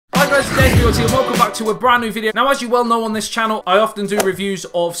ASBYT and welcome back to a brand new video. Now, as you well know on this channel, I often do reviews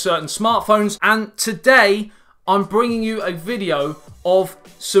of certain smartphones, and today I'm bringing you a video of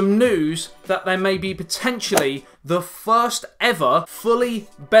some news that there may be potentially the first ever fully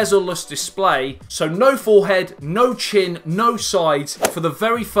bezel-less display. So no forehead, no chin, no sides, for the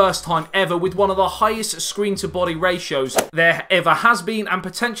very first time ever, with one of the highest screen to body ratios there ever has been and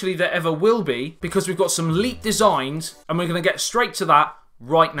potentially there ever will be, because we've got some leaked designs and we're going to get straight to that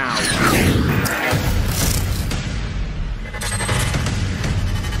right now.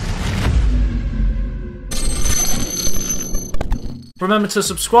 Remember to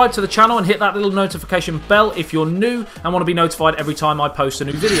subscribe to the channel and hit that little notification bell if you're new and want to be notified every time I post a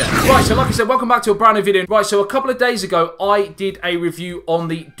new video. Right, so like I said, welcome back to a brand new video. Right, so a couple of days ago, I did a review on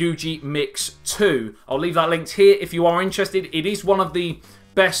the Doogee Mix 2. I'll leave that linked here if you are interested. It is one of the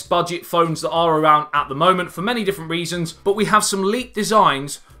best budget phones that are around at the moment for many different reasons, but we have some leaked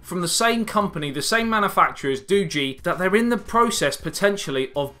designs from the same company, the same manufacturers, Doogee, that they're in the process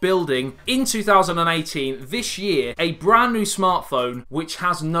potentially of building in 2018, this year, a brand new smartphone which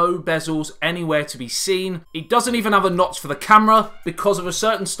has no bezels anywhere to be seen. It doesn't even have a notch for the camera because of a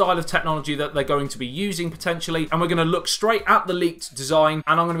certain style of technology that they're going to be using potentially, and we're going to look straight at the leaked design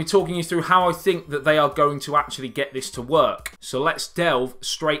and I'm going to be talking you through how I think that they are going to actually get this to work. So let's delve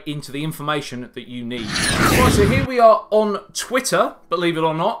straight into the information that you need. Right, so here we are on Twitter, believe it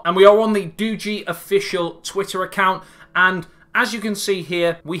or not. And we are on the Doogee official Twitter account, and as you can see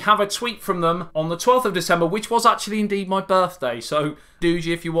here, we have a tweet from them on the 12th of December, which was actually indeed my birthday. So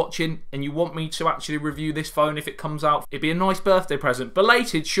Doogee, if you're watching and you want me to actually review this phone if it comes out, it'd be a nice birthday present.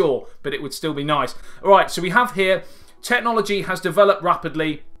 Belated, sure, but it would still be nice. Alright, so we have here, technology has developed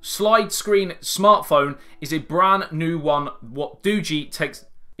rapidly. Slide screen smartphone is a brand new one. What Doogee takes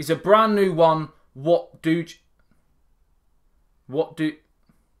is a brand new one. I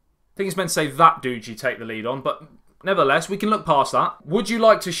think it's meant to say that Doogee take the lead on, but nevertheless, we can look past that. Would you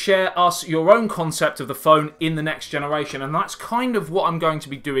like to share us your own concept of the phone in the next generation? And that's kind of what I'm going to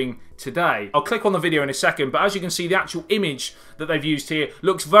be doing today. I'll click on the video in a second, but as you can see, the actual image that they've used here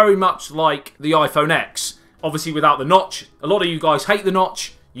looks very much like the iPhone X. Obviously without the notch. A lot of you guys hate the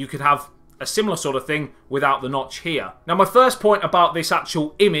notch. You could have a similar sort of thing without the notch here. Now, my first point about this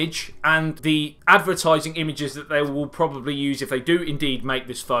actual image and the advertising images that they will probably use if they do indeed make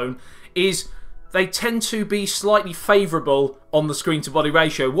this phone is they tend to be slightly favourable on the screen to body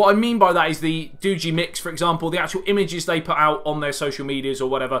ratio. What I mean by that is the Doogee Mix, for example, the actual images they put out on their social medias or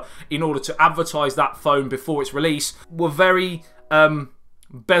whatever in order to advertise that phone before its release were very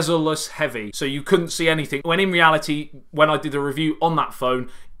bezel-less heavy, so you couldn't see anything, when in reality, when I did a review on that phone,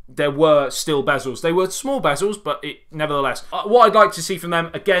 there were still bezels. They were small bezels, but nevertheless. What I'd like to see from them,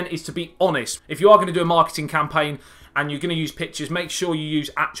 again, is to be honest. If you are going to do a marketing campaign and you're going to use pictures, make sure you use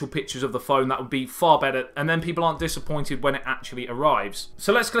actual pictures of the phone. That would be far better, and then people aren't disappointed when it actually arrives.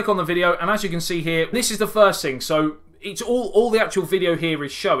 So let's click on the video, and as you can see here, this is the first thing. So it's all the actual video here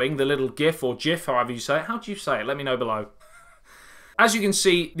is showing, the little GIF or GIF, however you say it. How do you say it? Let me know below. As you can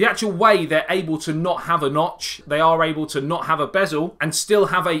see, the actual way they're able to not have a notch, they are able to not have a bezel and still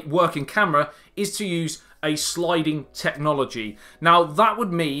have a working camera, is to use a sliding technology. Now, that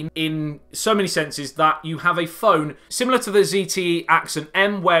would mean, in so many senses, that you have a phone similar to the ZTE Accent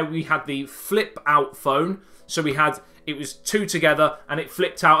M, where we had the flip-out phone. So it was two together and it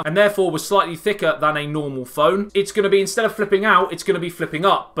flipped out and therefore was slightly thicker than a normal phone. It's going to be, instead of flipping out, it's going to be flipping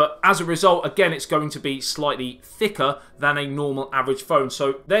up. But as a result, again, it's going to be slightly thicker than a normal average phone.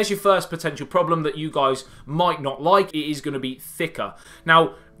 So there's your first potential problem that you guys might not like. It is going to be thicker.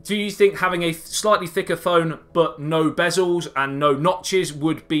 Now, do you think having a slightly thicker phone but no bezels and no notches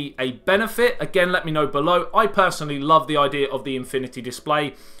would be a benefit? Again, let me know below. I personally love the idea of the infinity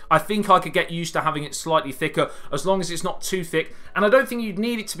display. I think I could get used to having it slightly thicker as long as it's not too thick. And I don't think you'd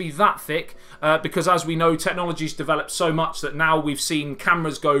need it to be that thick because, as we know, technology's developed so much that now we've seen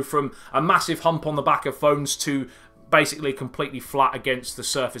cameras go from a massive hump on the back of phones to basically completely flat against the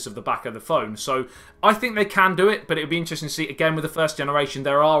surface of the back of the phone. So I think they can do it, but it would be interesting to see. Again, with the first generation,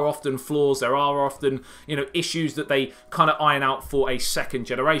 there are often flaws, there are often, you know, issues that they kind of iron out for a second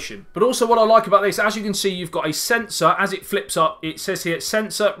generation. But also what I like about this, as you can see, you've got a sensor. As it flips up, it says here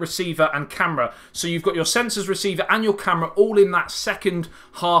sensor, receiver and camera. So you've got your sensors, receiver and your camera all in that second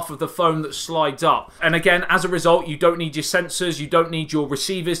half of the phone that slides up. And again, as a result, you don't need your sensors, you don't need your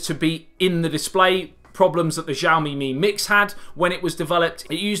receivers to be in the display. Problems that the Xiaomi Mi Mix had when it was developed.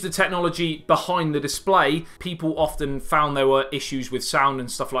 It used the technology behind the display. People often found there were issues with sound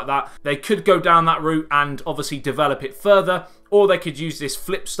and stuff like that. They could go down that route and obviously develop it further, or they could use this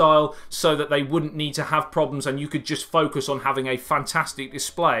flip style so that they wouldn't need to have problems and you could just focus on having a fantastic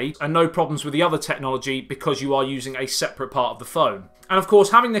display and no problems with the other technology because you are using a separate part of the phone. And of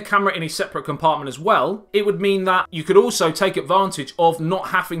course, having the camera in a separate compartment as well, it would mean that you could also take advantage of not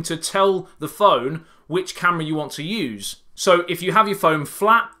having to tell the phone which camera you want to use. So if you have your phone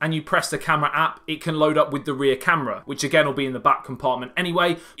flat and you press the camera app, it can load up with the rear camera, which again will be in the back compartment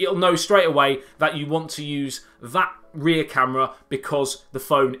anyway. It'll know straight away that you want to use that rear camera because the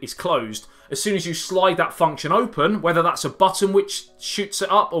phone is closed. As soon as you slide that function open, whether that's a button which shoots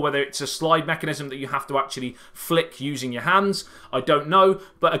it up or whether it's a slide mechanism that you have to actually flick using your hands, I don't know.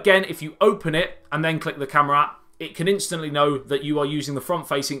 But again, if you open it and then click the camera app, it can instantly know that you are using the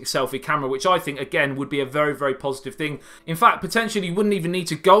front-facing selfie camera, which I think, again, would be a very, very positive thing. In fact, potentially you wouldn't even need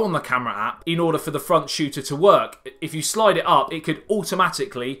to go on the camera app in order for the front shooter to work. If you slide it up, it could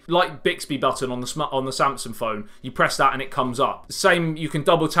automatically, like Bixby button on the Samsung phone, you press that and it comes up. The same, you can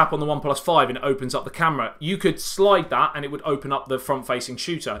double tap on the OnePlus 5 and it opens up the camera. You could slide that and it would open up the front-facing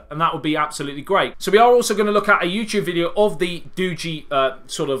shooter, and that would be absolutely great. So we are also going to look at a YouTube video of the Doogee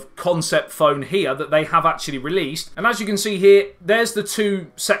sort of concept phone here that they have actually released. And as you can see here, there's the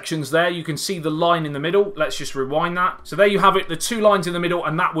two sections there. You can see the line in the middle. Let's just rewind that. So there you have it, the two lines in the middle,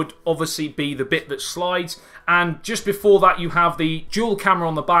 and that would obviously be the bit that slides. And just before that, you have the dual camera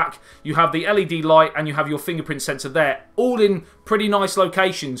on the back, you have the LED light, and you have your fingerprint sensor there, all in pretty nice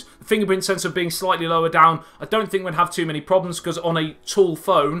locations. The fingerprint sensor being slightly lower down, I don't think we'd have too many problems because on a tall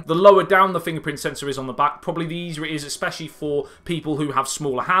phone, the lower down the fingerprint sensor is on the back, probably the easier it is, especially for people who have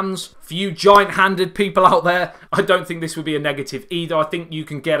smaller hands. For you giant-handed people out there, I don't think this would be a negative either. I think you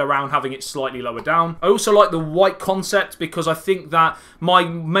can get around having it slightly lower down. I also like the white concept because I think that my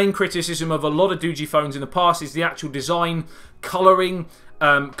main criticism of a lot of Doogee phones in the past is the actual design, colouring,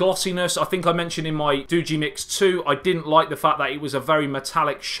 glossiness. I think I mentioned in my Doogee Mix 2, I didn't like the fact that it was a very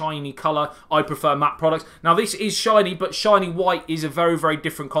metallic, shiny colour. I prefer matte products. Now this is shiny, but shiny white is a very, very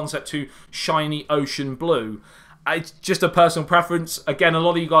different concept to shiny ocean blue. It's just a personal preference. Again, a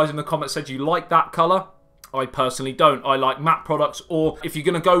lot of you guys in the comments said you like that colour. I personally don't. I like matte products, or if you're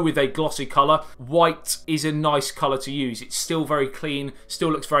going to go with a glossy colour, white is a nice colour to use. It's still very clean,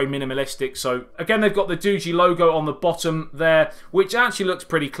 still looks very minimalistic. So again, they've got the Doogee logo on the bottom there, which actually looks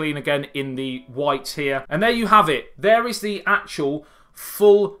pretty clean again in the white here. And there you have it. There is the actual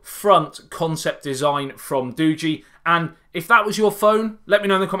full front concept design from Doogee. And if that was your phone, let me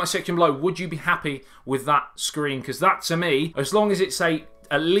know in the comment section below. Would you be happy with that screen? Because that, to me, as long as it's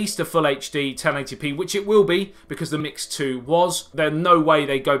at least a full HD 1080p, which it will be because the Mix 2 was, there's no way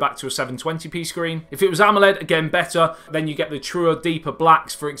they go back to a 720p screen. If it was AMOLED, again, better. Then you get the truer, deeper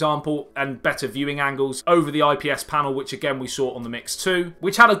blacks, for example, and better viewing angles over the IPS panel, which again we saw on the Mix 2,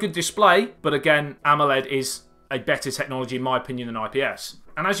 which had a good display, but again, AMOLED is a better technology in my opinion than IPS.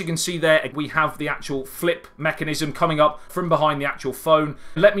 And as you can see there, we have the actual flip mechanism coming up from behind the actual phone.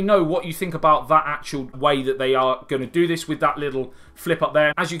 Let me know what you think about that actual way that they are going to do this with that little flip up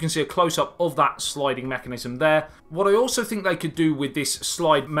there. As you can see, a close-up of that sliding mechanism there. What I also think they could do with this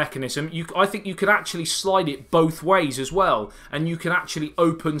slide mechanism, I think you could actually slide it both ways as well. And you can actually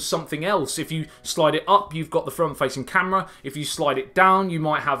open something else. If you slide it up, you've got the front-facing camera. If you slide it down, you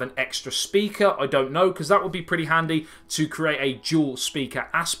might have an extra speaker. I don't know, because that would be pretty handy to create a dual speaker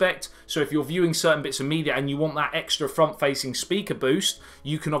aspect. So if you're viewing certain bits of media and you want that extra front-facing speaker boost,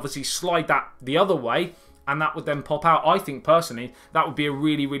 you can obviously slide that the other way and that would then pop out. I think personally that would be a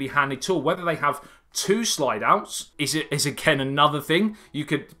really, really handy tool. Whether they have two slide outs is again another thing. You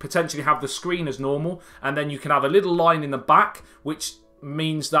could potentially have the screen as normal and then you can have a little line in the back which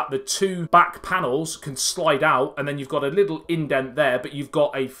means that the two back panels can slide out and then you've got a little indent there, but you've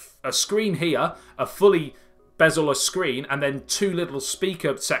got a screen here, a fully bezel-less screen, and then two little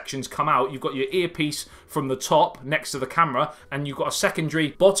speaker sections come out. You've got your earpiece from the top next to the camera, and you've got a secondary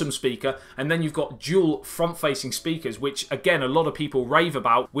bottom speaker, and then you've got dual front-facing speakers, which again a lot of people rave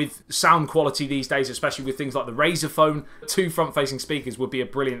about with sound quality these days, especially with things like the Razer phone. Two front-facing speakers would be a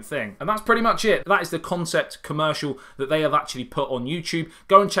brilliant thing. And that's pretty much it. That is the concept commercial that they have actually put on YouTube.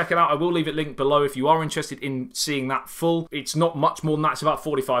 Go and check it out. I will leave it linked below if you are interested in seeing that full. It's not much more than that. It's about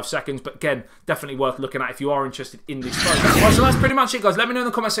 45 seconds, but again, definitely worth looking at if you are interested in this phone. Right, so that's pretty much it, guys. Let me know in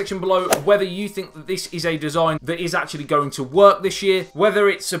the comment section below whether you think that this is a design that is actually going to work this year, whether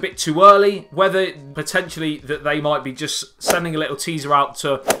it's a bit too early, whether potentially that they might be just sending a little teaser out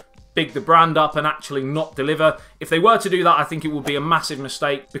to big the brand up and actually not deliver. If they were to do that, I think it would be a massive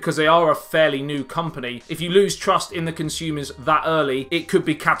mistake because they are a fairly new company. If you lose trust in the consumers that early, it could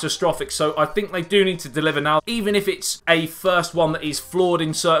be catastrophic. So I think they do need to deliver now, even if it's a first one that is flawed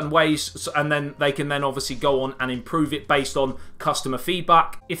in certain ways, and then they can then obviously go on and improve it based on customer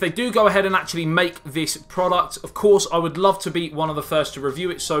feedback. If they do go ahead and actually make this product, of course, I would love to be one of the first to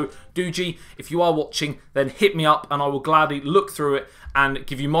review it. So Doogee, if you are watching, then hit me up and I will gladly look through it and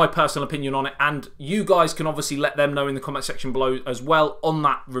give you my personal opinion on it, and you guys can obviously let them know in the comment section below as well on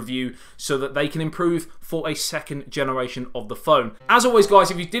that review so that they can improve for a second generation of the phone. As always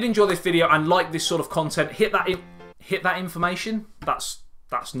guys, if you did enjoy this video and like this sort of content, hit that information. That's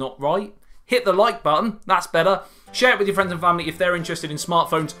not right. Hit the like button, that's better. Share it with your friends and family if they're interested in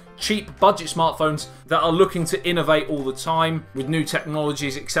smartphones, cheap budget smartphones that are looking to innovate all the time with new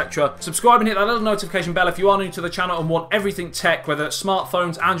technologies, etc. Subscribe and hit that little notification bell if you are new to the channel and want everything tech, whether it's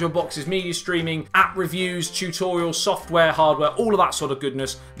smartphones, Android boxes, media streaming, app reviews, tutorials, software, hardware, all of that sort of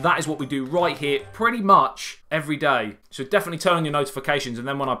goodness. That is what we do right here pretty much every day. So definitely turn on your notifications, and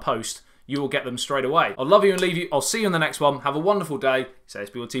then when I post, you will get them straight away. I'll love you and leave you. I'll see you in the next one. Have a wonderful day. It's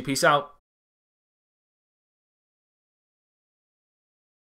ASBYT. Peace out.